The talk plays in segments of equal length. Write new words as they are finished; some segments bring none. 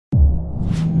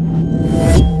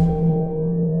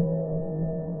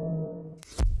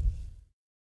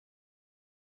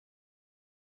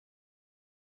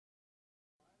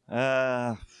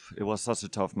Uh, it was such a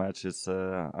tough match. It's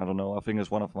I don't know. I think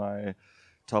it's one of my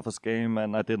toughest game,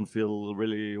 and I didn't feel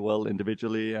really well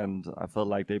individually, and I felt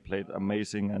like they played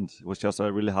amazing, and it was just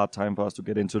a really hard time for us to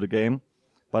get into the game.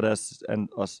 But as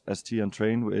us as T and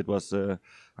Train, it was.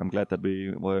 I'm glad that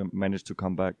we were managed to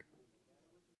come back.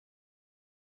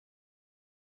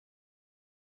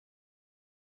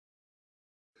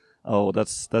 Oh,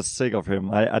 that's sick of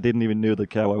him. I didn't even knew that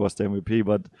Kawhi was the MVP,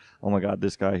 but oh my God,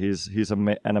 this guy he's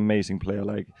an amazing player.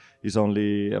 Like he's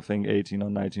only I think 18 or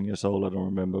 19 years old. I don't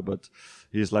remember, but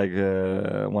he's like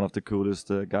one of the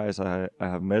coolest guys I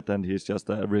have met, and he's just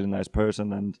a really nice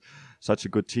person and such a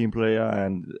good team player,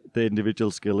 and the individual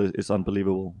skill is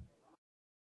unbelievable.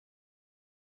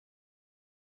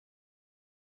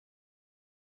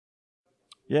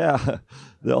 Yeah,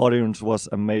 the audience was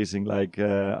amazing. Like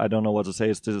I don't know what to say.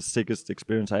 It's the sickest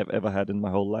experience I've ever had in my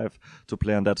whole life to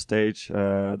play on that stage.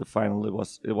 The final it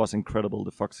was incredible.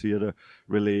 The Fox Theater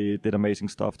really did amazing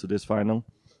stuff to this final,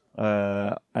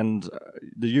 and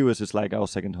the US is like our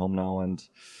second home now. And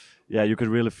yeah, you could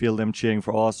really feel them cheering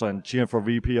for us and cheering for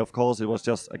VP. Of course, it was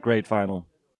just a great final.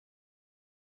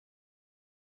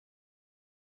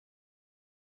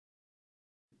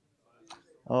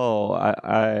 Oh,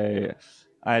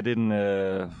 I didn't.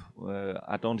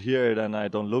 I don't hear it and I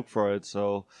don't look for it.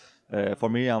 So for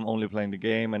me, I'm only playing the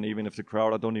game, and even if the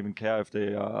crowd, I don't even care if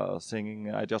they are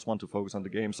singing. I just want to focus on the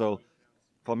game. So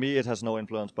for me, it has no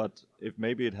influence. But if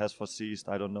maybe it has for Seized,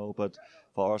 I don't know. But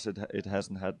for us, it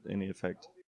hasn't had any effect.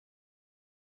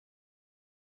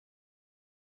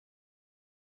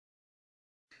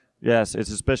 Yes, it's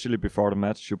especially before the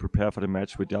match. You prepare for the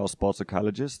match with our sports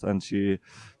psychologist, and she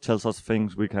tells us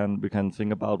things we can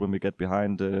think about when we get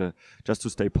behind, just to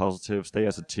stay positive, stay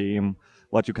as a team,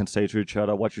 what you can say to each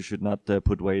other, what you should not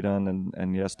put weight on,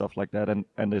 and yeah, stuff like that,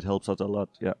 and it helps us a lot.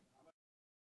 Yeah.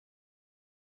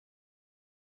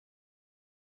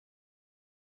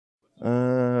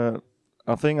 Uh,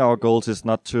 I think our goals is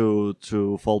not to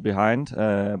fall behind.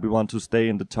 We want to stay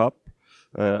in the top.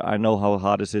 I know how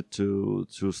hard is it to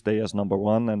stay as number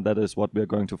one, and that is what we are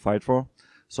going to fight for.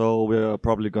 So we're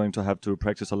probably going to have to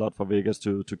practice a lot for Vegas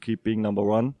to keep being number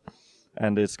one,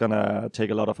 and it's gonna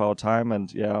take a lot of our time.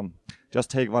 And yeah, just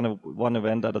take one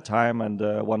event at a time and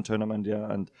one tournament.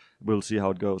 Yeah, and we'll see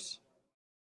how it goes.